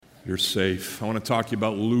You're safe. I want to talk to you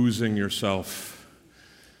about losing yourself.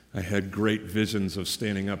 I had great visions of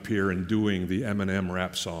standing up here and doing the Eminem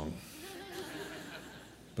rap song.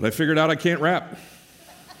 But I figured out I can't rap.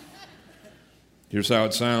 Here's how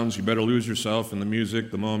it sounds. You better lose yourself in the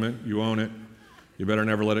music the moment you own it. You better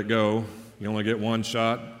never let it go. You only get one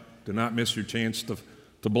shot. Do not miss your chance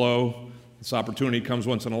to blow. This opportunity comes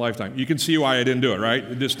once in a lifetime. You can see why I didn't do it, right?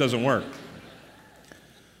 It just doesn't work.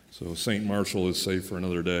 So St. Marshall is safe for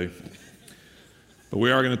another day. But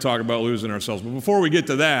we are going to talk about losing ourselves. But before we get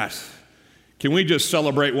to that, can we just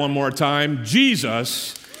celebrate one more time?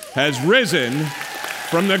 Jesus has risen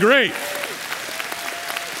from the grave.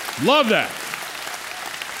 Love that.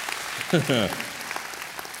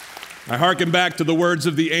 I hearken back to the words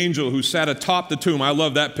of the angel who sat atop the tomb. I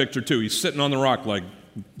love that picture too. He's sitting on the rock like,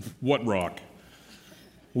 what rock?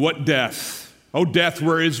 What death? Oh, death,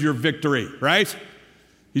 where is your victory, right?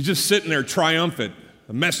 He's just sitting there triumphant,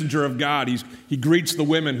 a messenger of God. He greets the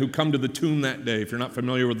women who come to the tomb that day. If you're not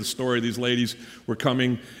familiar with the story, these ladies were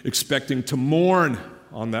coming expecting to mourn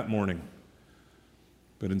on that morning.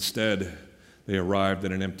 But instead, they arrived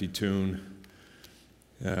at an empty tomb.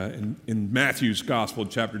 In Matthew's Gospel,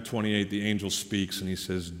 chapter 28, the angel speaks and he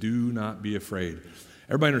says, "Do not be afraid."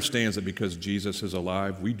 Everybody understands that because Jesus is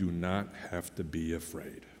alive, we do not have to be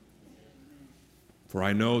afraid. For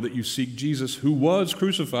I know that you seek Jesus, who was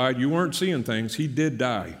crucified. You weren't seeing things. He did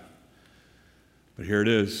die. But here it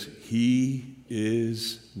is. He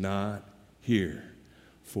is not here,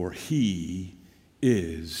 for he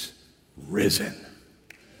is risen.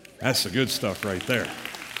 That's the good stuff right there.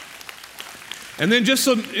 And then just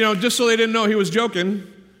so they didn't know he was joking,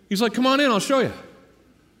 he's like, "Come on in, I'll show you.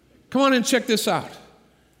 Come on in, check this out."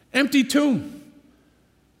 Empty tomb.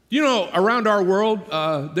 You know, around our world,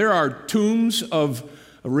 there are tombs of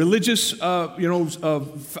religious,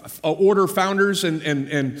 order founders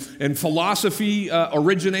and philosophy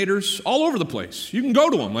originators all over the place. You can go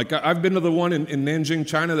to them. Like I've been to the one in Nanjing,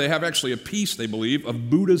 China. They have actually a piece, they believe, of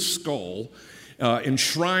Buddha's skull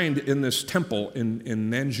enshrined in this temple in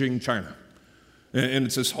Nanjing, China. And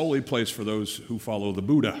it's this holy place for those who follow the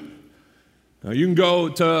Buddha. Now, you can go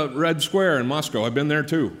to Red Square in Moscow. I've been there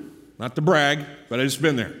too. Not to brag, but I've just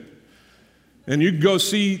been there. And you can go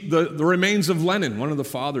see the remains of Lenin, one of the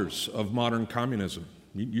fathers of modern communism.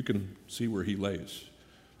 You can see where he lays.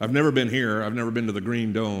 I've never been here. I've never been to the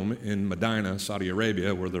Green Dome in Medina, Saudi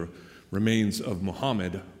Arabia, where the remains of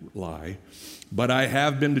Muhammad lie. But I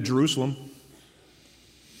have been to Jerusalem.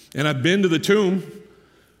 And I've been to the tomb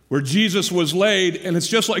where Jesus was laid, and it's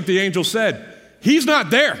just like the angel said. He's not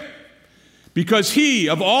there. Because he,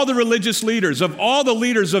 of all the religious leaders, of all the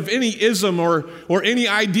leaders of any ism or any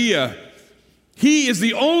idea, he is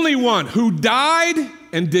the only one who died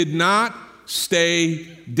and did not stay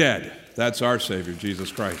dead. That's our Savior,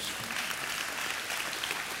 Jesus Christ.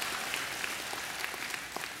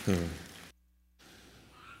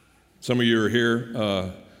 Some of you are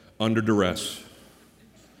here under duress.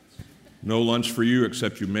 No lunch for you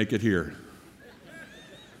except you make it here.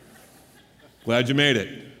 Glad you made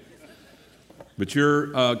it. But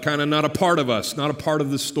you're kind of not a part of us, not a part of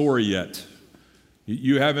the story yet.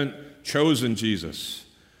 You haven't chosen Jesus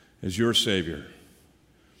as your Savior.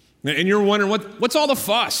 And you're wondering, what's all the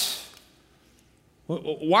fuss?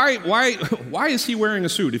 Why is he wearing a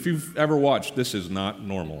suit? If you've ever watched, this is not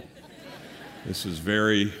normal. This is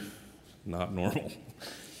very not normal.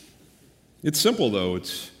 It's simple, though.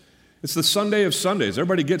 It's the Sunday of Sundays.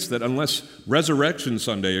 Everybody gets that unless Resurrection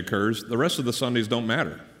Sunday occurs, the rest of the Sundays don't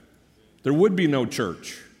matter. There would be no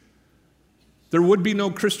church. There would be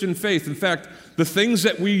no Christian faith. In fact, the things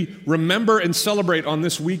that we remember and celebrate on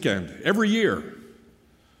this weekend every year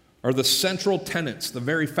are the central tenets, the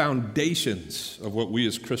very foundations of what we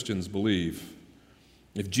as Christians believe.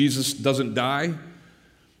 If Jesus doesn't die,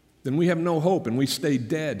 then we have no hope and we stay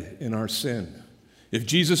dead in our sin. If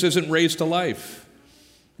Jesus isn't raised to life,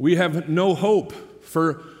 we have no hope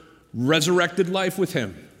for resurrected life with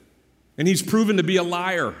him. And he's proven to be a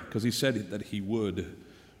liar because he said that he would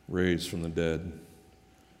raise from the dead.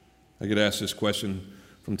 I get asked this question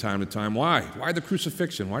from time to time. Why? Why the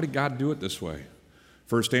crucifixion? Why did God do it this way?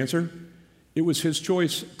 First answer, it was his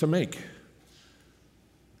choice to make.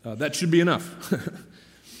 That should be enough.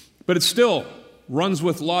 But it still runs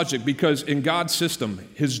with logic because in God's system,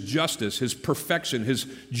 his justice, his perfection, his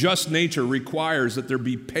just nature requires that there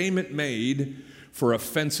be payment made for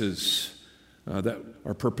offenses that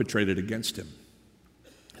are perpetrated against him.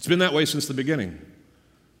 It's been that way since the beginning.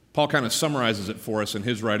 Paul kind of summarizes it for us in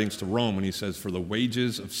his writings to Rome when he says, "For the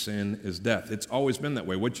wages of sin is death." It's always been that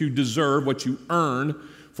way. What you deserve, what you earn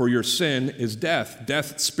for your sin is death.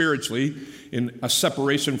 Death spiritually, in a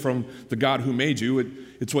separation from the God who made you.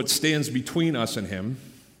 It's what stands between us and him.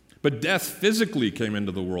 But death physically came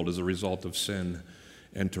into the world as a result of sin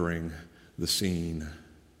entering the scene.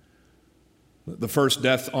 The first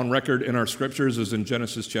death on record in our scriptures is in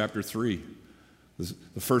Genesis chapter 3.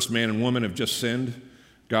 The first man and woman have just sinned.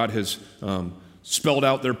 God has spelled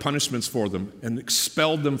out their punishments for them and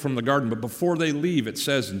expelled them from the garden. But before they leave, it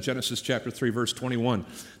says in Genesis chapter 3, verse 21,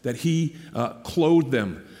 that he clothed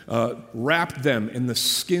them, wrapped them in the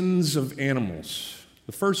skins of animals.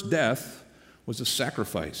 The first death was a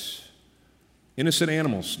sacrifice. Innocent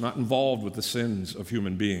animals, not involved with the sins of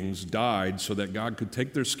human beings, died so that God could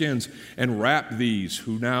take their skins and wrap these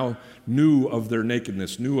who now knew of their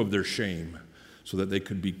nakedness, knew of their shame, so that they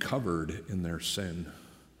could be covered in their sin.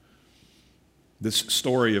 This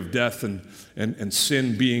story of death and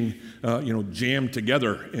sin being jammed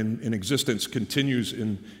together in existence continues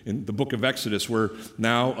in the book of Exodus, where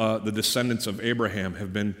now the descendants of Abraham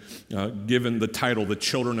have been given the title, the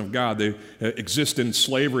children of God. They exist in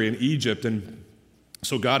slavery in Egypt, and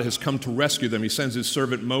so God has come to rescue them. He sends his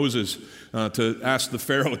servant Moses to ask the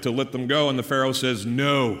Pharaoh to let them go, and the Pharaoh says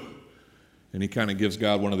no, and he kind of gives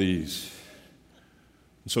God one of these.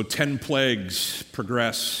 And so 10 plagues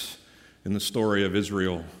progress in the story of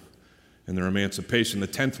Israel and their emancipation. The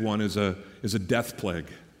 10th one is a death plague.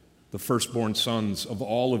 The firstborn sons of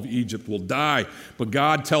all of Egypt will die. But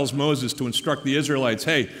God tells Moses to instruct the Israelites,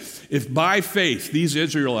 hey, if by faith these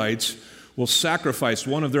Israelites will sacrifice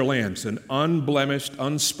one of their lambs, an unblemished,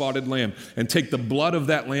 unspotted lamb, and take the blood of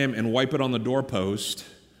that lamb and wipe it on the doorpost,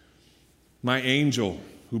 my angel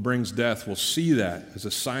who brings death will see that as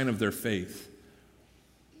a sign of their faith,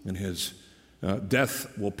 and his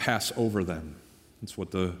death will pass over them. That's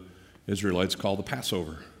what the Israelites call the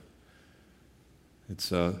Passover. It's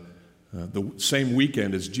the same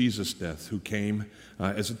weekend as Jesus' death, who came,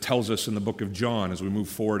 as it tells us in the book of John, as we move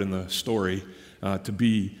forward in the story, to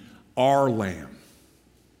be our lamb.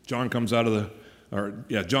 John comes out of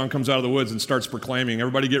the woods and starts proclaiming,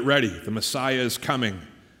 everybody get ready, the Messiah is coming.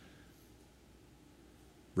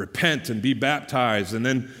 Repent and be baptized. And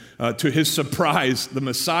then to his surprise, the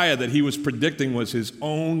Messiah that he was predicting was his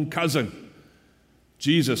own cousin,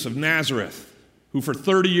 Jesus of Nazareth, who for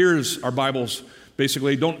 30 years, our Bibles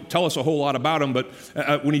basically don't tell us a whole lot about him, but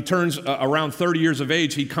when he turns around 30 years of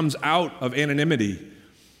age, he comes out of anonymity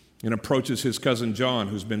and approaches his cousin John,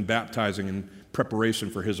 who's been baptizing in preparation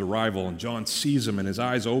for his arrival. And John sees him and his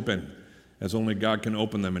eyes open as only God can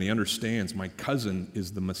open them, and he understands, my cousin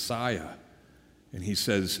is the Messiah. And he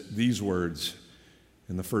says these words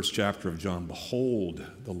in the first chapter of John, behold,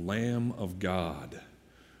 the Lamb of God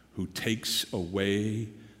who takes away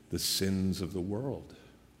the sins of the world.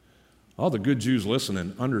 All the good Jews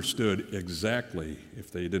listening understood exactly,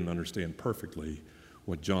 if they didn't understand perfectly,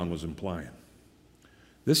 what John was implying.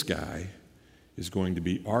 This guy is going to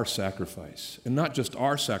be our sacrifice. And not just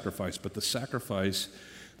our sacrifice, but the sacrifice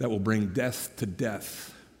that will bring death to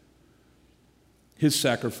death. His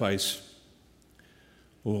sacrifice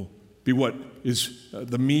will be what is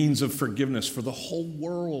the means of forgiveness for the whole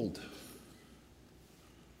world.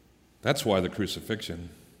 That's why the crucifixion.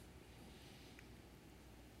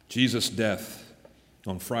 Jesus' death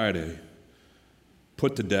on Friday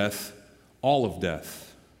put to death all of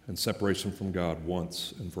death and separation from God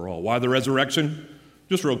once and for all. Why the resurrection?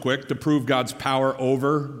 Just real quick, to prove God's power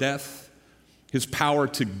over death, his power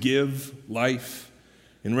to give life.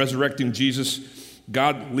 In resurrecting Jesus,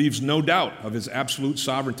 God leaves no doubt of his absolute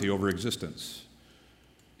sovereignty over existence.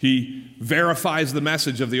 He verifies the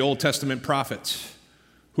message of the Old Testament prophets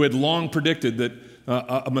who had long predicted that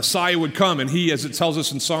a Messiah would come, and he, as it tells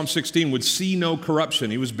us in Psalm 16, would see no corruption.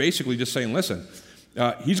 He was basically just saying, listen,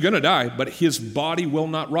 he's going to die, but his body will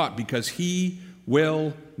not rot because he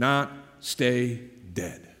will not stay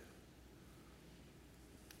dead.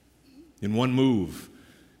 In one move,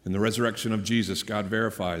 in the resurrection of Jesus, God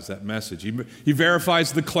verifies that message. He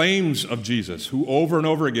verifies the claims of Jesus, who over and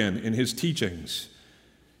over again in his teachings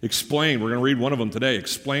explained, we're going to read one of them today,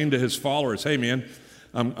 explained to his followers, hey man,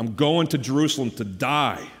 I'm going to Jerusalem to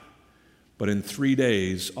die, but in 3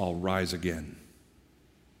 days I'll rise again.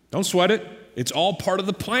 Don't sweat it. It's all part of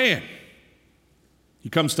the plan. He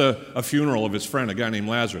comes to a funeral of his friend, a guy named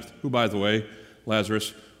Lazarus, who, by the way,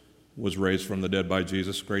 Lazarus was raised from the dead by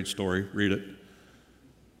Jesus. Great story. Read it.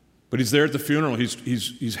 But he's there at the funeral.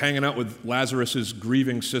 He's hanging out with Lazarus'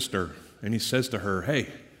 grieving sister, and he says to her,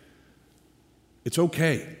 hey, it's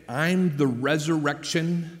okay. I'm the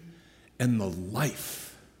resurrection and the life.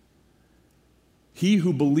 He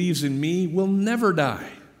who believes in me will never die.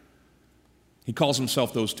 He calls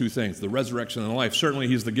himself those two things, the resurrection and the life. Certainly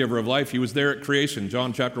he's the giver of life. He was there at creation.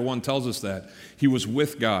 John chapter 1 tells us that. He was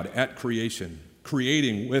with God at creation,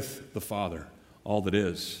 creating with the Father all that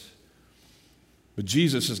is. But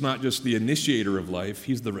Jesus is not just the initiator of life,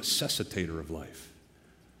 he's the resuscitator of life.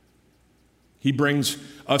 He brings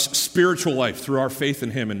us spiritual life through our faith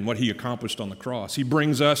in him and what he accomplished on the cross. He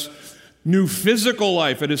brings us new physical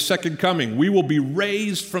life at his second coming. We will be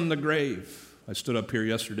raised from the grave. I stood up here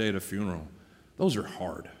yesterday at a funeral. Those are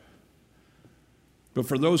hard. But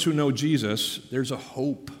for those who know Jesus, there's a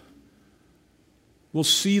hope. We'll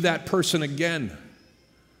see that person again.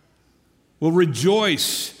 We'll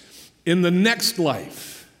rejoice in the next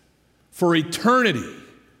life for eternity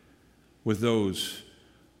with those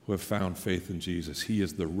who have found faith in Jesus. He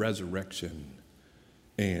is the resurrection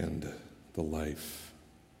and the life.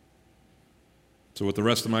 So with the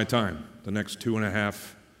rest of my time, the next 2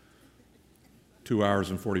 hours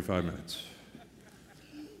and 45 minutes,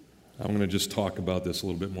 I'm going to just talk about this a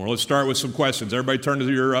little bit more. Let's start with some questions. Everybody turn to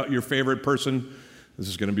your favorite person. This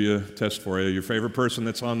is going to be a test for you. Your favorite person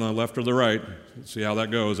that's on the left or the right. Let's see how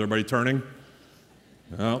that goes. Everybody turning?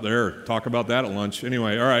 Oh, there. Talk about that at lunch.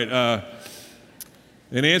 Anyway, all right.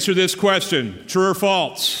 And answer this question, true or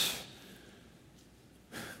false?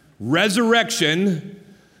 Resurrection,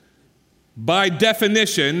 by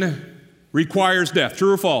definition, requires death.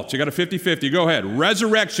 True or false? You got a 50-50. Go ahead.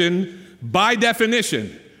 Resurrection, by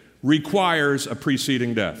definition, requires a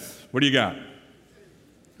preceding death. What do you got?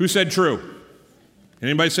 Who said true?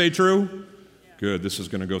 Anybody say true? Good. This is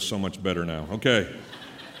going to go so much better now. Okay.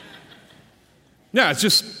 Yeah, it's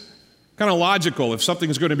just kind of logical. If something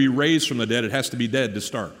is going to be raised from the dead, it has to be dead to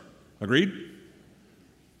start. Agreed?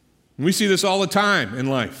 And we see this all the time in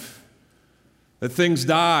life, that things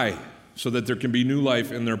die so that there can be new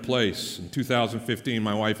life in their place. In 2015,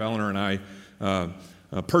 my wife Eleanor and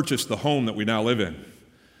I purchased the home that we now live in.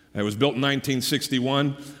 It was built in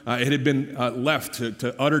 1961. It had been left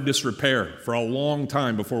to utter disrepair for a long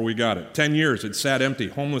time before we got it. 10 years, it sat empty.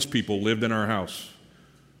 Homeless people lived in our house.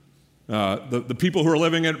 The people who were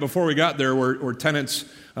living in it before we got there were tenants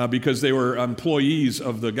because they were employees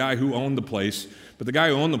of the guy who owned the place. But the guy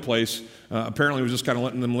who owned the place apparently was just kind of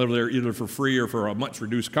letting them live there either for free or for a much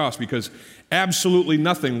reduced cost because absolutely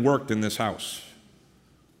nothing worked in this house.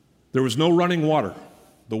 There was no running water.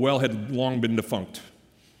 The well had long been defunct.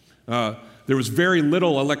 There was very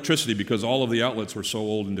little electricity because all of the outlets were so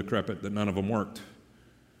old and decrepit that none of them worked.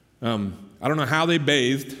 I don't know how they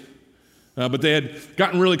bathed, but they had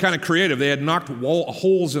gotten really kind of creative. They had knocked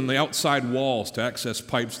holes in the outside walls to access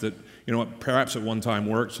pipes that, perhaps at one time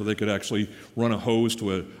worked so they could actually run a hose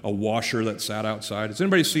to a washer that sat outside. Has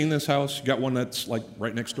anybody seen this house? You got one that's like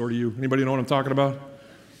right next door to you? Anybody know what I'm talking about?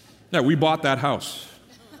 Yeah, we bought that house.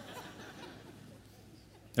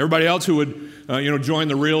 Everybody else who would, join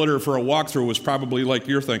the realtor for a walkthrough was probably like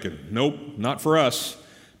you're thinking, nope, not for us,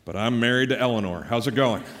 but I'm married to Eleanor. How's it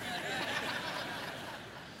going?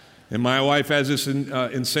 And my wife has this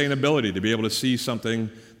insane ability to be able to see something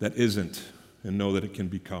that isn't and know that it can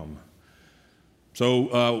become.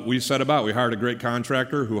 So we set about. We hired a great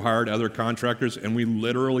contractor who hired other contractors, and we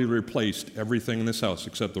literally replaced everything in this house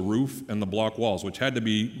except the roof and the block walls, which had to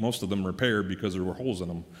be, most of them, repaired because there were holes in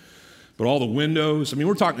them. But all the windows,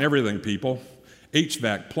 we're talking everything, people.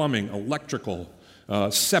 HVAC, plumbing, electrical,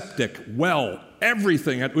 septic, well,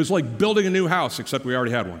 everything. It was like building a new house, except we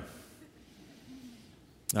already had one.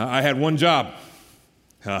 I had one job.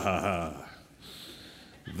 Ha ha ha.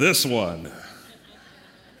 This one.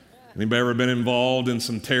 Anybody ever been involved in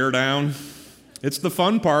some tear down? It's the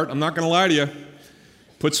fun part, I'm not going to lie to you.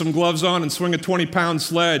 Put some gloves on and swing a 20-pound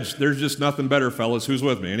sledge. There's just nothing better, fellas. Who's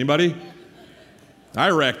with me? Anybody? I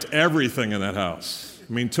wrecked everything in that house.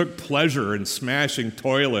 Took pleasure in smashing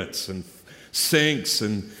toilets and sinks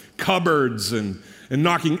and cupboards and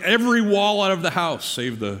knocking every wall out of the house,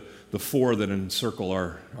 save the four that encircle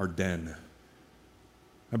our den.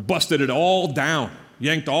 I busted it all down,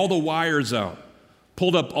 yanked all the wires out,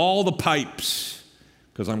 pulled up all the pipes,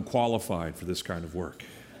 because I'm qualified for this kind of work.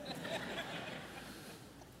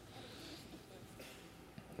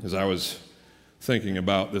 As I was thinking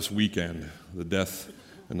about this weekend, the death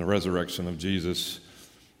and the resurrection of Jesus,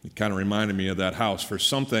 it kind of reminded me of that house. For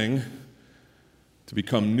something to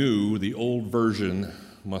become new, the old version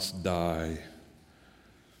must die.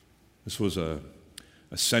 This was a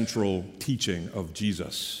central teaching of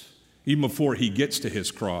Jesus. Even before he gets to his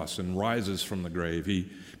cross and rises from the grave, he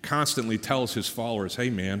constantly tells his followers, hey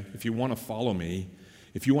man, if you want to follow me,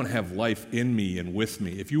 if you want to have life in me and with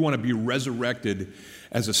me, if you want to be resurrected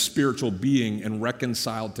as a spiritual being and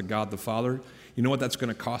reconciled to God the Father, you know what that's going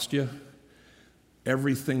to cost you?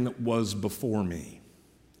 Everything that was before me,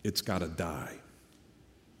 it's got to die.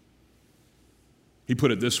 He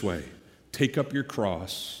put it this way, take up your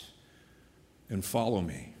cross and follow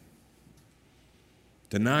me.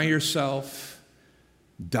 Deny yourself,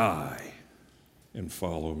 die, and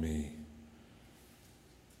follow me.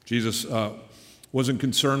 Jesus wasn't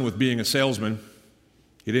concerned with being a salesman.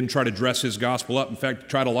 He didn't try to dress his gospel up. In fact, he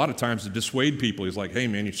tried a lot of times to dissuade people. He's like, hey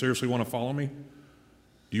man, you seriously want to follow me?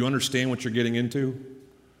 Do you understand what you're getting into?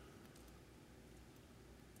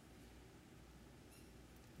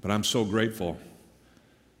 But I'm so grateful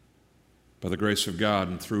by the grace of God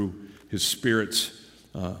and through His Spirit's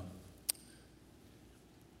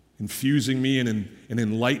infusing me and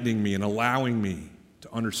enlightening me and allowing me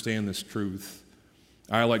to understand this truth.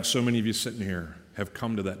 I, like so many of you sitting here, have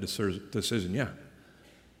come to that decision. Yeah,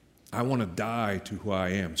 I want to die to who I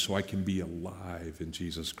am so I can be alive in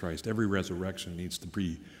Jesus Christ. Every resurrection needs to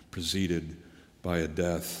be preceded by a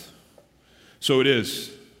death. So it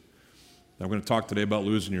is. I'm going to talk today about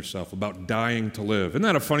losing yourself, about dying to live. Isn't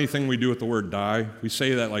that a funny thing we do with the word die? We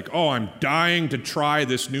say that like, oh, I'm dying to try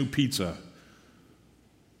this new pizza.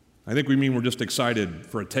 I think we mean we're just excited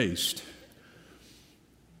for a taste.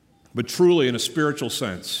 But truly, in a spiritual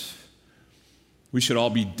sense, we should all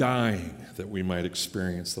be dying that we might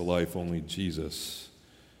experience the life only Jesus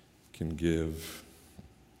can give.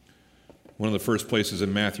 One of the first places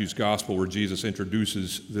in Matthew's gospel where Jesus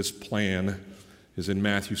introduces this plan is in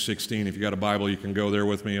Matthew 16. If you got a Bible, you can go there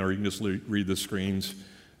with me, or you can just read the screens.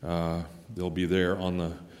 They'll be there on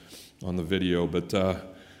the video. But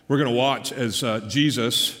we're going to watch as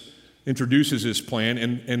Jesus introduces his plan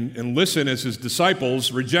and listen as his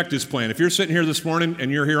disciples reject his plan. If you're sitting here this morning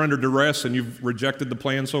and you're here under duress and you've rejected the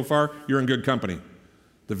plan so far, you're in good company.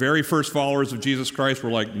 The very first followers of Jesus Christ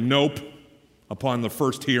were like, nope, upon the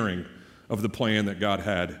first hearing of the plan that God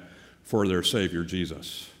had for their Savior,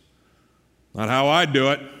 Jesus. Not how I do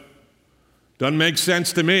it. Doesn't make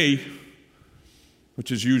sense to me,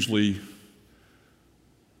 which is usually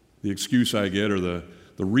the excuse I get or the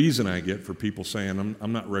reason I get for people saying,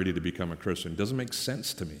 I'm not ready to become a Christian. It doesn't make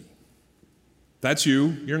sense to me. That's you.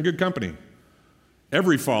 You're in good company.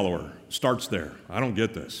 Every follower starts there. I don't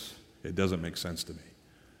get this. It doesn't make sense to me.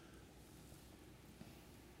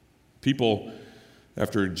 People,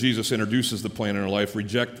 after Jesus introduces the plan in our life,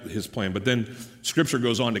 reject his plan. But then Scripture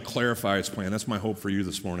goes on to clarify his plan. That's my hope for you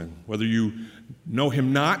this morning. Whether you know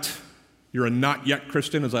him not, you're a not yet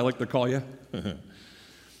Christian, as I like to call you,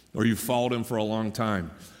 or you've followed him for a long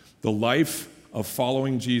time. The life of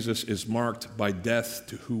following Jesus is marked by death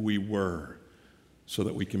to who we were so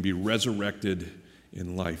that we can be resurrected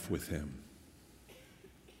in life with him.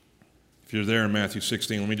 If you're there in Matthew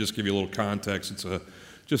 16, let me just give you a little context. It's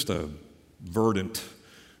just a verdant,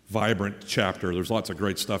 vibrant chapter. There's lots of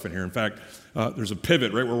great stuff in here. In fact, there's a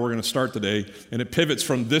pivot right where we're going to start today, and it pivots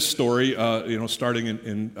from this story, starting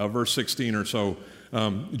in verse 16 or so.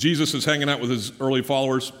 Jesus is hanging out with his early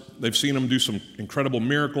followers. They've seen him do some incredible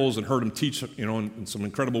miracles and heard him teach, in some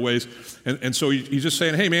incredible ways. And so he's just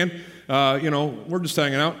saying, hey, man, we're just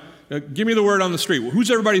hanging out. Give me the word on the street. Who's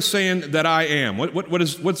everybody saying that I am?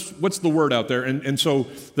 What's the word out there? And so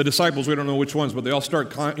the disciples, we don't know which ones, but they all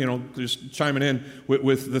start, just chiming in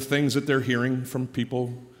with the things that they're hearing from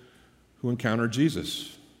people who encounter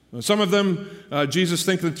Jesus. Some of them, Jesus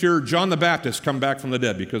think that you're John the Baptist come back from the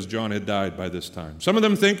dead because John had died by this time. Some of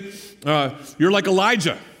them think you're like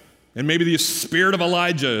Elijah, and maybe the spirit of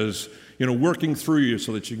Elijah is, working through you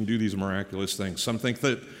so that you can do these miraculous things. Some think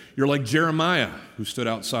that you're like Jeremiah, who stood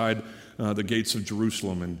outside the gates of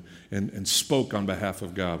Jerusalem and spoke on behalf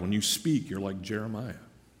of God. When you speak, you're like Jeremiah.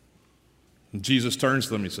 And Jesus turns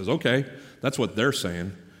to them and he says, okay, that's what they're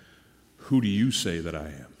saying. Who do you say that I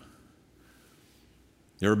am?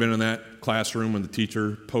 You ever been in that classroom when the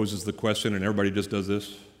teacher poses the question and everybody just does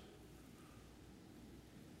this?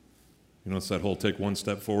 It's that whole take one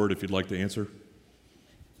step forward if you'd like to answer.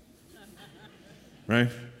 Right?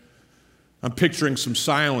 I'm picturing some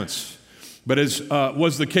silence. But as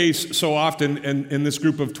was the case so often in this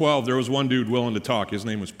group of 12, there was one dude willing to talk. His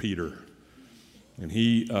name was Peter. And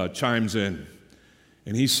he chimes in.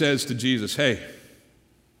 And he says to Jesus, hey,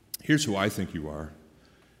 here's who I think you are.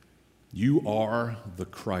 You are the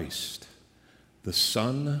Christ, the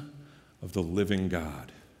Son of the living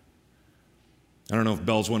God. I don't know if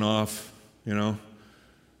bells went off,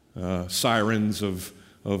 sirens of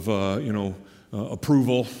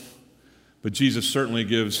approval, but Jesus certainly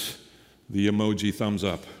gives the emoji thumbs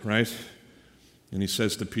up, right? And he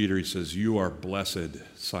says to Peter, he says, you are blessed,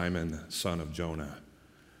 Simon, son of Jonah,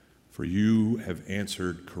 for you have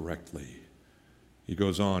answered correctly. He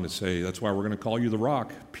goes on to say, that's why we're going to call you the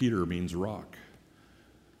rock. Peter means rock.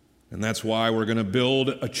 And that's why we're going to build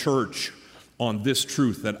a church on this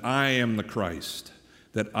truth, that I am the Christ,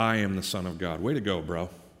 that I am the Son of God. Way to go, bro.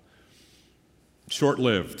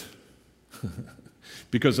 Short-lived.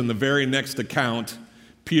 Because in the very next account,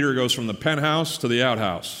 Peter goes from the penthouse to the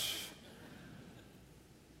outhouse.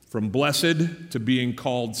 From blessed to being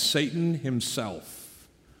called Satan himself.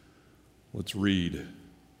 Let's read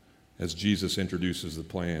as Jesus introduces the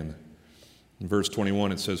plan. In verse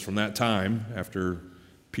 21, it says, from that time, after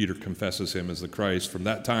Peter confesses him as the Christ, from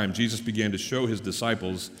that time, Jesus began to show his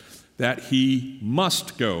disciples that he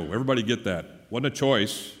must go. Everybody get that? Wasn't a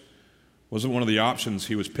choice. Wasn't one of the options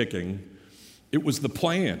he was picking. It was the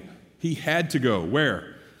plan. He had to go.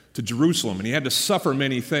 Where? To Jerusalem. And he had to suffer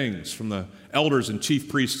many things from the elders and chief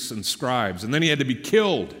priests and scribes. And then he had to be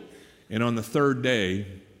killed. And on the third day,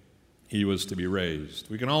 he was to be raised.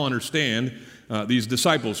 We can all understand these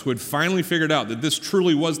disciples who had finally figured out that this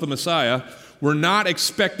truly was the Messiah were not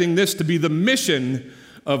expecting this to be the mission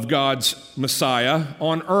of God's Messiah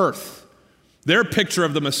on earth. Their picture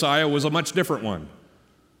of the Messiah was a much different one.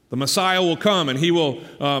 The Messiah will come and he will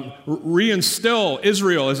reinstill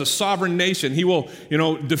Israel as a sovereign nation. He will,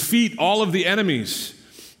 defeat all of the enemies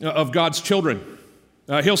of God's children.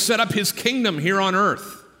 He'll set up his kingdom here on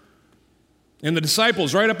earth. And the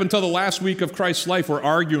disciples, right up until the last week of Christ's life, were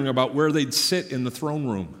arguing about where they'd sit in the throne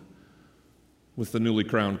room with the newly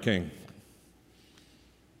crowned king.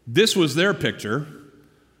 This was their picture.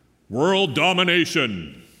 World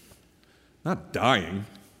domination. Not dying.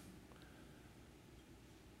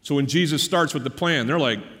 So when Jesus starts with the plan, they're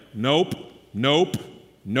like, nope, nope,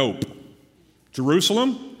 nope.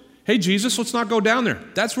 Jerusalem? Hey, Jesus, let's not go down there.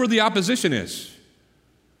 That's where the opposition is.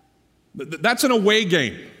 That's an away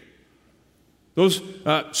game. Those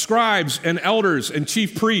scribes and elders and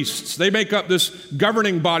chief priests, they make up this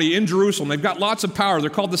governing body in Jerusalem. They've got lots of power. They're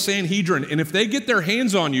called the Sanhedrin. And if they get their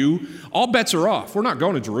hands on you, all bets are off. We're not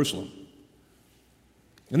going to Jerusalem.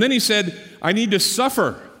 And then he said, I need to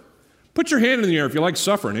suffer. Put your hand in the air if you like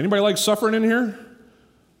suffering. Anybody like suffering in here?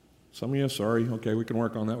 Some of you, sorry. Okay, we can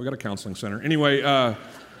work on that. We got a counseling center. Anyway,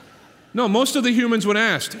 no, most of the humans when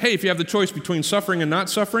asked, hey, if you have the choice between suffering and not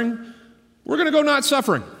suffering, we're going to go not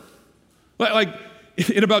suffering. Like,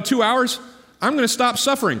 in about 2 hours, I'm going to stop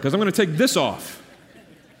suffering because I'm going to take this off.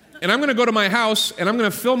 And I'm going to go to my house and I'm going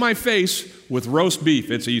to fill my face with roast beef.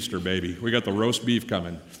 It's Easter, baby. We got the roast beef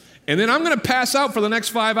coming. And then I'm going to pass out for the next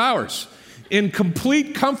 5 hours in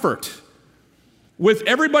complete comfort with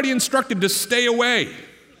everybody instructed to stay away.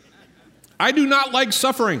 I do not like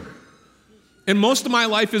suffering. And most of my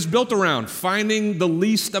life is built around finding the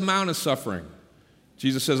least amount of suffering.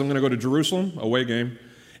 Jesus says, I'm going to go to Jerusalem, away game,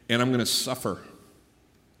 and I'm going to suffer.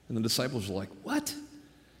 And the disciples are like, what?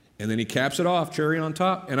 And then he caps it off, cherry on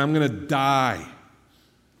top, and I'm going to die.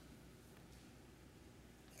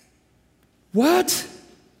 What?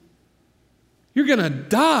 You're going to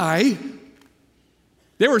die?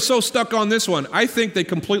 They were so stuck on this one, I think they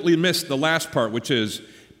completely missed the last part, which is,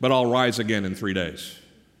 but I'll rise again in 3 days.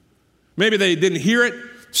 Maybe they didn't hear it.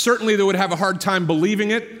 Certainly they would have a hard time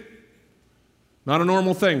believing it. Not a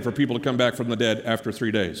normal thing for people to come back from the dead after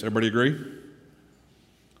 3 days. Everybody agree?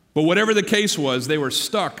 But whatever the case was, they were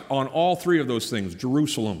stuck on all three of those things.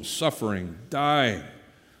 Jerusalem, suffering, dying.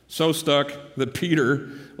 So stuck that Peter,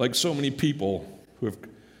 like so many people who have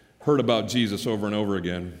heard about Jesus over and over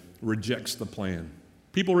again, rejects the plan.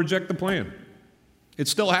 People reject the plan. It's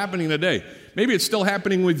still happening today. Maybe it's still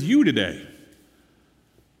happening with you today.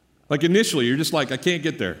 Like initially, you're just like, I can't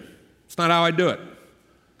get there. It's not how I do it.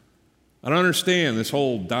 I don't understand this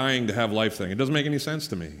whole dying to have life thing. It doesn't make any sense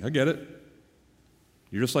to me. I get it.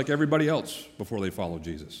 You're just like everybody else before they follow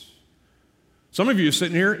Jesus. Some of you are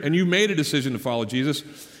sitting here and you made a decision to follow Jesus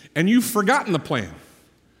and you've forgotten the plan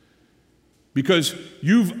because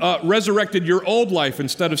you've resurrected your old life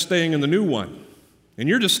instead of staying in the new one. And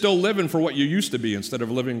you're just still living for what you used to be instead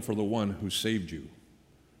of living for the one who saved you.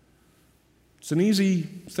 It's an easy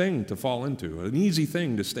thing to fall into, an easy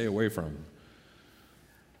thing to stay away from.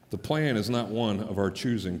 The plan is not one of our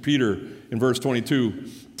choosing. Peter, in verse 22,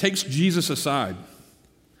 takes Jesus aside,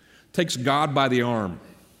 takes God by the arm,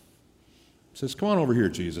 says, come on over here,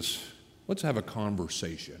 Jesus. Let's have a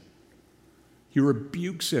conversation. He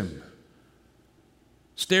rebukes him,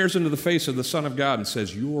 stares into the face of the Son of God and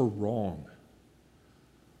says, you're wrong.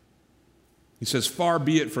 He says, far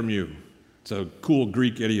be it from you. It's a cool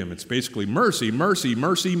Greek idiom. It's basically mercy, mercy,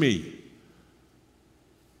 mercy me.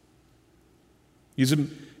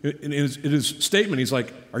 In his statement, he's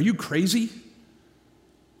like, are you crazy?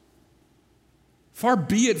 Far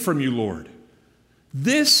be it from you, Lord.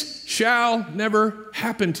 This shall never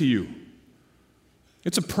happen to you.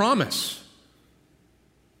 It's a promise.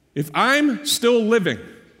 If I'm still living,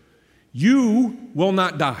 you will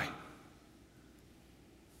not die.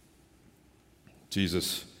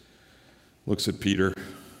 Jesus looks at Peter.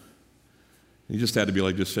 He just had to be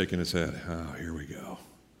like just shaking his head. Oh, here we go.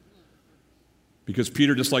 Because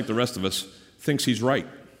Peter, just like the rest of us, thinks he's right.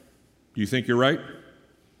 Do you think you're right?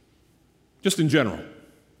 Just in general.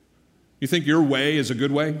 You think your way is a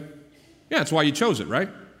good way? Yeah, that's why you chose it, right?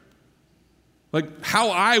 Like, how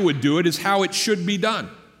I would do it is how it should be done.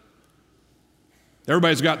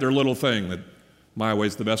 Everybody's got their little thing that my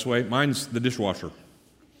way's the best way. Mine's the dishwasher.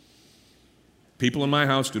 People in my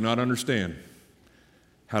house do not understand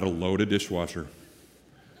how to load a dishwasher.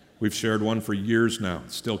 We've shared one for years now.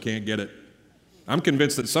 Still can't get it. I'm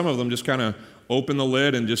convinced that some of them just kind of open the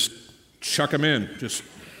lid and just chuck them in. Just,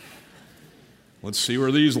 let's see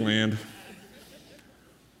where these land.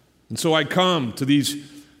 And so I come to these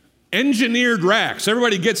engineered racks.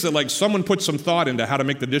 Everybody gets that, like someone put some thought into how to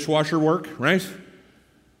make the dishwasher work, right?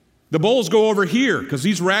 The bowls go over here because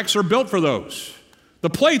these racks are built for those. The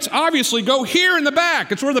plates obviously go here in the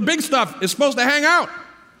back. It's where the big stuff is supposed to hang out.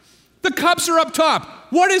 The cups are up top.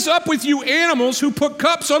 What is up with you animals who put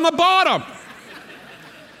cups on the bottom?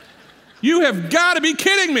 You have got to be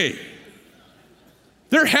kidding me.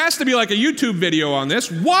 There has to be like a YouTube video on this.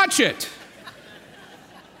 Watch it.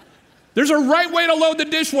 There's a right way to load the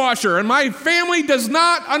dishwasher, and my family does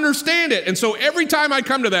not understand it. And so every time I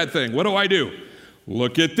come to that thing, what do?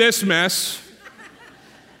 Look at this mess.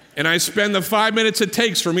 And I spend the 5 minutes it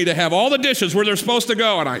takes for me to have all the dishes where they're supposed to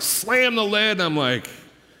go, and I slam the lid, and I'm like,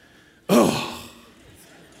 oh.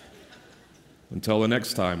 Until the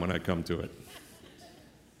next time when I come to it.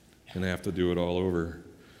 And I have to do it all over.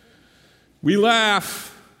 We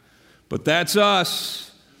laugh, but that's us.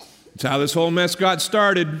 It's how this whole mess got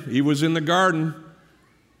started. He was in the garden.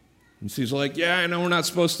 And she's like, yeah, I know we're not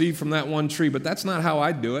supposed to eat from that one tree, but that's not how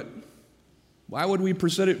I'd do it. Why would we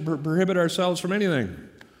prohibit ourselves from anything?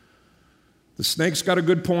 The snake's got a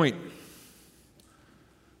good point.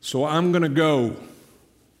 So I'm going to go.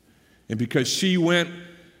 And because she went,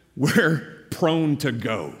 we're prone to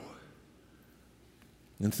go.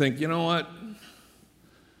 And think, you know what?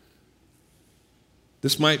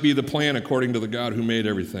 This might be the plan according to the God who made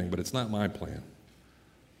everything, but it's not my plan.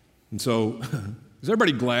 And so, is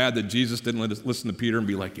everybody glad that Jesus didn't listen to Peter and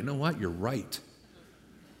be like, you know what? You're right.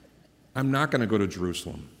 I'm not going to go to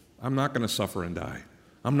Jerusalem. I'm not going to suffer and die.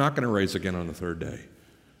 I'm not going to rise again on the third day.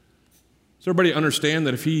 Does everybody understand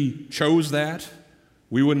that if he chose that,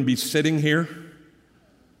 we wouldn't be sitting here?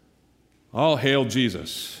 All hail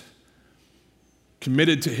Jesus.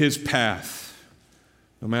 Committed to his path,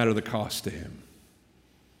 no matter the cost to him.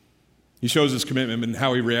 He shows his commitment in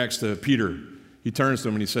how he reacts to Peter. He turns to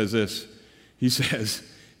him and he says this. He says,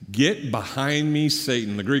 get behind me,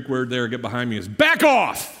 Satan. The Greek word there, get behind me, is back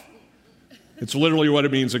off. It's literally what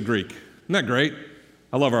it means in Greek. Isn't that great?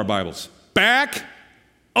 I love our Bibles. Back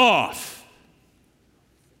off.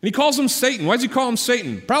 And he calls him Satan. Why does he call him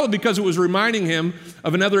Satan? Probably because it was reminding him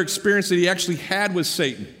of another experience that he actually had with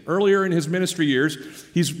Satan. Earlier in his ministry years,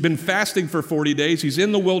 he's been fasting for 40 days. He's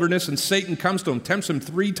in the wilderness, and Satan comes to him, tempts him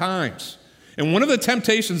 3 times. And one of the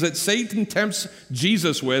temptations that Satan tempts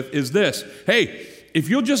Jesus with is this. Hey, if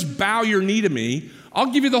you'll just bow your knee to me,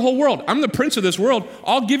 I'll give you the whole world. I'm the prince of this world.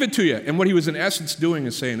 I'll give it to you. And what he was in essence doing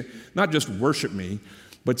is saying, not just worship me,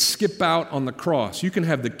 but skip out on the cross. You can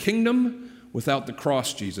have the kingdom without the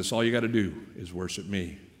cross, Jesus. All you got to do is worship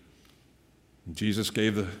me. And Jesus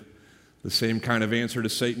gave the same kind of answer to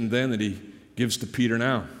Satan then that he gives to Peter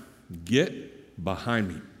now. Get behind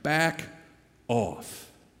me. Back off.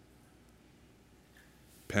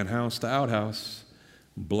 Penthouse to outhouse.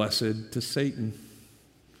 Blessed to Satan.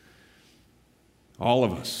 All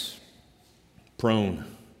of us prone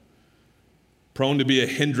to be a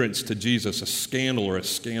hindrance to Jesus, a scandal or a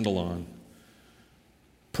scandalon.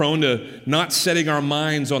 Prone to not setting our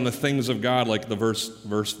minds on the things of God like the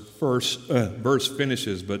verse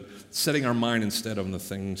finishes, but setting our mind instead on the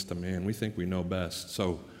things to man. We think we know best.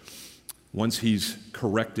 So once he's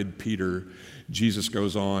corrected Peter, Jesus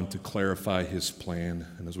goes on to clarify his plan.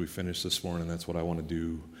 And as we finish this morning, that's what I want to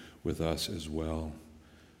do with us as well.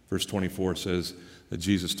 Verse 24 says that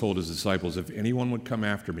Jesus told his disciples, if anyone would come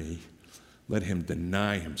after me, let him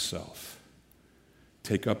deny himself,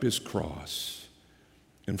 take up his cross,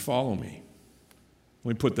 and follow me.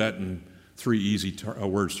 Let me put that in 3 easy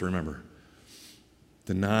words to remember.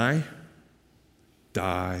 Deny,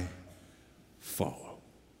 die, follow.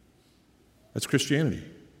 That's Christianity.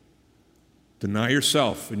 Deny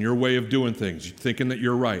yourself and your way of doing things, thinking that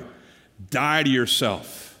you're right. Die to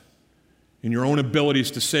yourself, in your own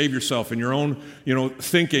abilities to save yourself, in your own,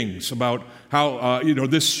 thinkings about how,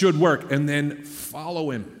 this should work, and then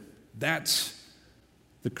follow him. That's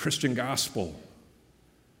the Christian gospel.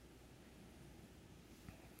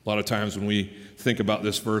 A lot of times when we think about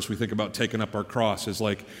this verse, we think about taking up our cross as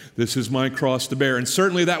like, this is my cross to bear. And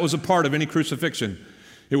certainly that was a part of any crucifixion.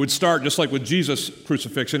 It would start, just like with Jesus'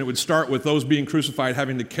 crucifixion, it would start with those being crucified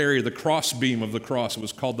having to carry the cross beam of the cross. It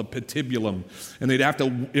was called the patibulum. And they'd have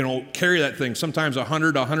to, carry that thing, sometimes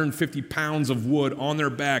 100 to 150 pounds of wood on their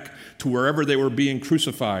back to wherever they were being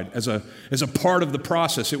crucified. As a part of the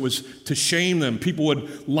process, it was to shame them. People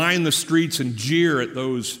would line the streets and jeer at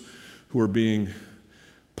those who were being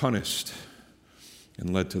punished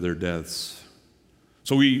and led to their deaths.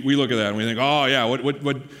 So we look at that and we think, oh yeah,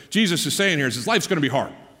 what Jesus is saying here is his life's going to be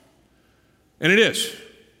hard. And it is.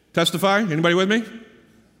 Testify? Anybody with me?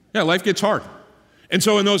 Yeah, life gets hard. And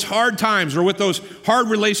so in those hard times or with those hard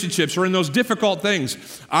relationships or in those difficult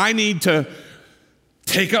things, I need to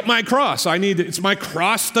take up my cross. It's my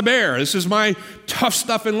cross to bear. This is my tough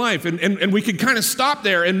stuff in life. And we can kind of stop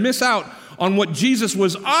there and miss out on what Jesus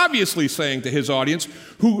was obviously saying to his audience,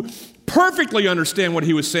 who perfectly understand what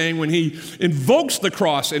he was saying when he invokes the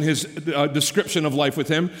cross in his description of life with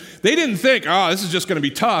him. They didn't think, this is just going to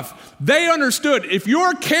be tough. They understood, if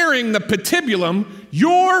you're carrying the patibulum,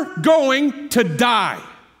 you're going to die.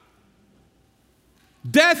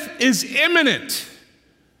 Death is imminent.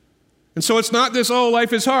 And so it's not this,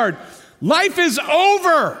 life is hard. Life is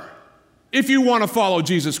over if you want to follow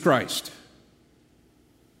Jesus Christ.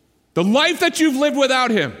 The life that you've lived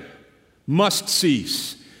without him must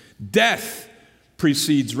cease. Death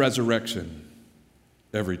precedes resurrection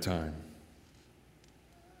every time.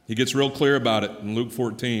 He gets real clear about it in Luke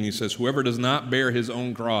 14. He says, whoever does not bear his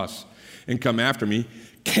own cross and come after me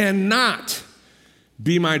cannot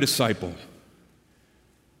be my disciple.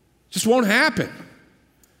 Just won't happen.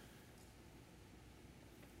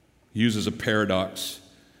 He uses a paradox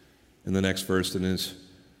in the next verse in his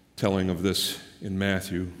telling of this in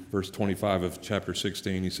Matthew, verse 25 of chapter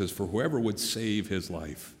 16. He says, for whoever would save his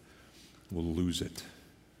life will lose it.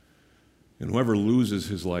 And whoever loses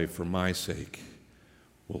his life for my sake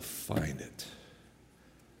will find it.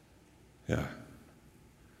 Yeah.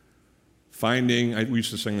 We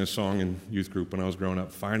used to sing this song in youth group when I was growing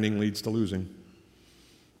up. Finding leads to losing.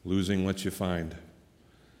 Losing lets you find.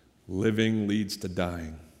 Living leads to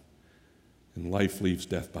dying. And life leaves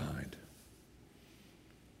death behind.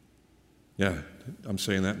 Yeah, I'm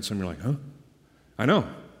saying that and some of you are like, huh? I know.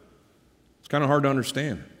 It's kind of hard to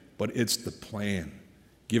understand. But it's the plan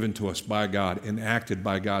given to us by God, enacted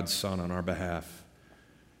by God's Son on our behalf.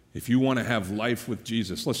 If you want to have life with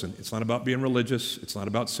Jesus, listen, it's not about being religious. It's not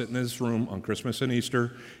about sitting in this room on Christmas and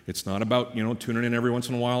Easter. It's not about, tuning in every once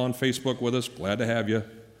in a while on Facebook with us. Glad to have you.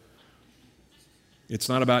 It's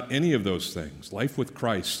not about any of those things. Life with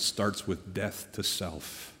Christ starts with death to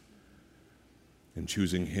self and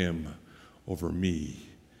choosing him over me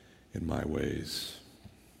and my ways.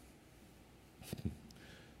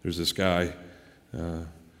 There's this guy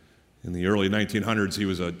in the early 1900s. He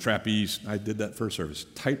was a trapeze. I did that first service.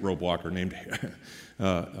 Tightrope walker named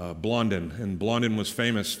Blondin. And Blondin was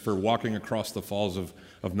famous for walking across the falls of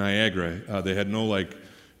Niagara. They had no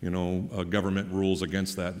government rules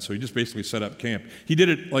against that. And so he just basically set up camp. He did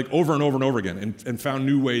it over and over and over again and found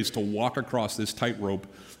new ways to walk across this tightrope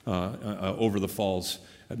over the falls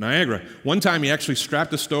at Niagara. One time he actually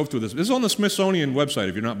strapped a stove to this. This is on the Smithsonian website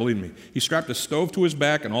if you're not believing me. He strapped a stove to his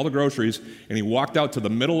back and all the groceries, and he walked out to the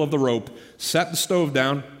middle of the rope, set the stove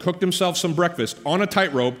down, cooked himself some breakfast on a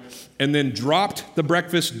tightrope, and then dropped the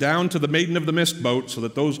breakfast down to the Maiden of the Mist boat so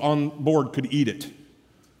that those on board could eat it.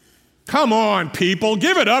 Come on, people.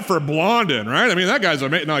 Give it up for Blondin, right? I mean, that guy's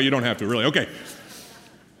amazing. No, you don't have to, really. Okay.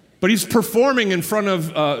 But he's performing in front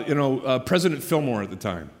of, President Fillmore at the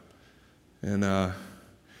time. And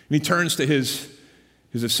he turns to his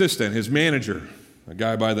assistant, his manager, a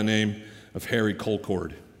guy by the name of Harry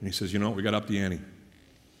Colcord. And he says, we got up the ante.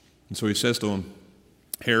 And so he says to him,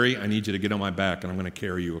 Harry, I need you to get on my back, and I'm going to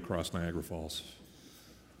carry you across Niagara Falls.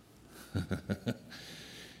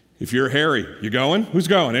 If you're Harry, you going? Who's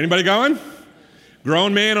going? Anybody going?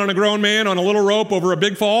 Grown man on a little rope over a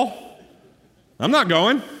big fall? I'm not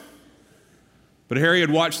going. But Harry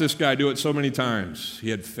had watched this guy do it so many times. He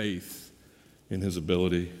had faith in his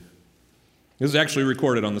ability. This is actually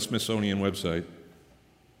recorded on the Smithsonian website.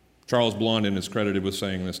 Charles Blondin is credited with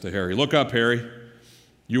saying this to Harry. Look up, Harry.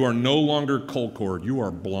 You are no longer Colcord. You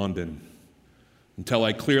are Blondin. Until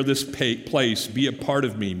I clear this place, be a part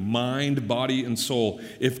of me, mind, body, and soul.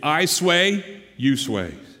 If I sway, you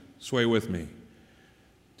sway. Sway with me.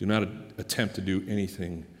 Do not attempt to do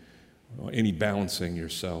anything, any balancing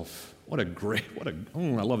yourself. I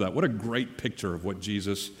love that. What a great picture of what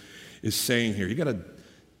Jesus is saying here. You got to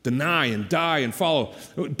deny and die and follow.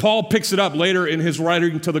 Paul picks it up later in his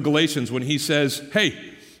writing to the Galatians when he says, hey,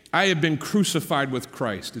 I have been crucified with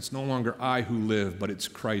Christ. It's no longer I who live, but it's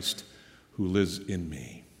Christ who lives in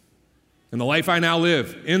me. And the life I now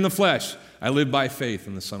live in the flesh, I live by faith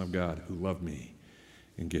in the Son of God who loved me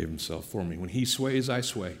and gave himself for me. When he sways, I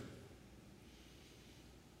sway.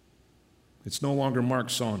 It's no longer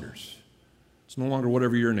Mark Saunders. It's no longer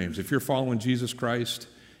whatever your name is. If you're following Jesus Christ,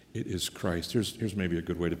 it is Christ. Here's maybe a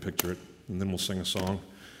good way to picture it, and then we'll sing a song.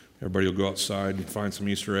 Everybody will go outside and find some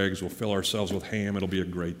Easter eggs. We'll fill ourselves with ham. It'll be a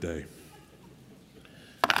great day.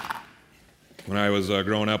 When I was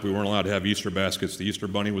growing up, we weren't allowed to have Easter baskets. The Easter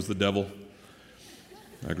bunny was the devil.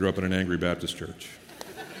 I grew up in an angry Baptist church.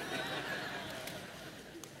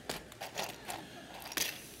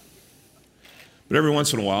 But every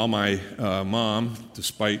once in a while, my mom,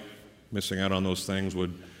 despite missing out on those things,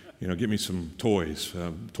 would give me some toys.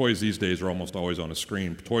 Toys these days are almost always on a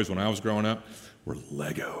screen. Toys when I was growing up were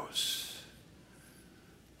Legos.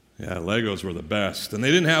 Yeah, Legos were the best. And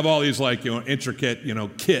they didn't have all these intricate,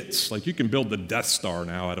 kits. Like you can build the Death Star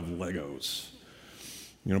now out of Legos.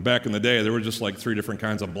 Back in the day, there were just 3 different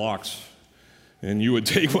kinds of blocks. And you would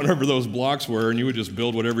take whatever those blocks were and you would just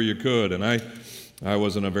build whatever you could. And I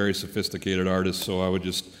wasn't a very sophisticated artist, so I would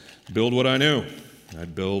just build what I knew.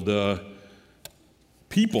 I'd build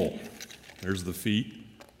people. There's the feet.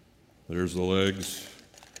 There's the legs.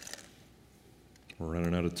 We're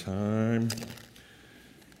running out of time.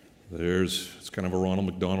 It's kind of a Ronald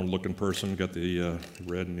McDonald looking person, got the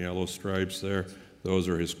red and yellow stripes there. Those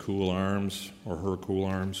are his cool arms, or her cool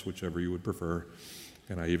arms, whichever you would prefer.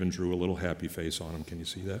 And I even drew a little happy face on him. Can you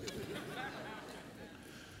see that?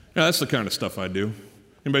 Yeah, that's the kind of stuff I do.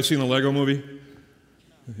 Anybody seen the Lego movie?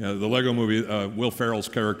 Yeah, the Lego movie, Will Ferrell's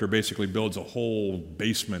character basically builds a whole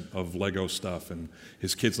basement of Lego stuff, and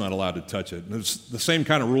his kid's not allowed to touch it. And the same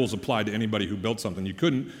kind of rules apply to anybody who built something. You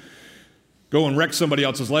couldn't go and wreck somebody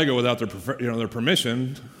else's Lego without their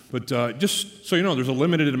permission, but just so you know, there's a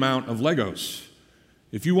limited amount of Legos.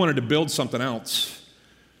 If you wanted to build something else,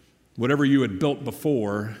 whatever you had built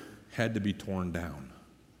before had to be torn down.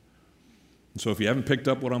 And so if you haven't picked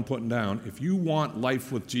up what I'm putting down, if you want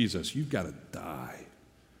life with Jesus, you've got to die.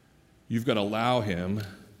 You've got to allow him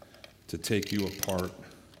to take you apart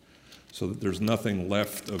so that there's nothing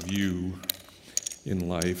left of you in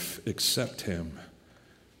life except him.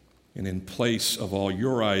 And in place of all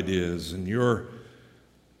your ideas and your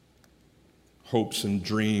hopes and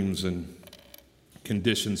dreams and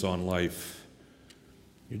conditions on life,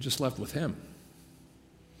 you're just left with him.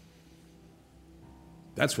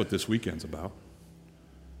 That's what this weekend's about.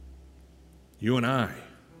 You and I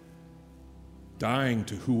dying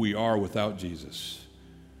to who we are without Jesus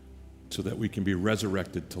so that we can be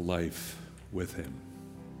resurrected to life with him.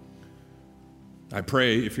 I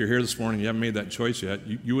pray if you're here this morning and you haven't made that choice yet,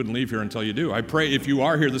 you wouldn't leave here until you do. I pray if you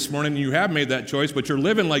are here this morning and you have made that choice, but you're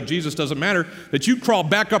living like Jesus doesn't matter, that you crawl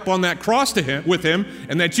back up on that cross with him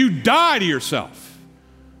and that you die to yourself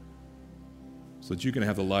so that you can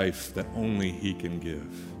have the life that only he can give.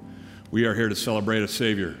 We are here to celebrate a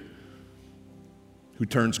Savior who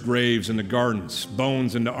turns graves into gardens,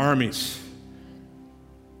 bones into armies.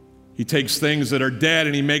 He takes things that are dead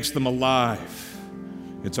and he makes them alive.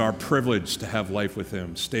 It's our privilege to have life with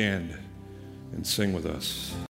him. Stand and sing with us.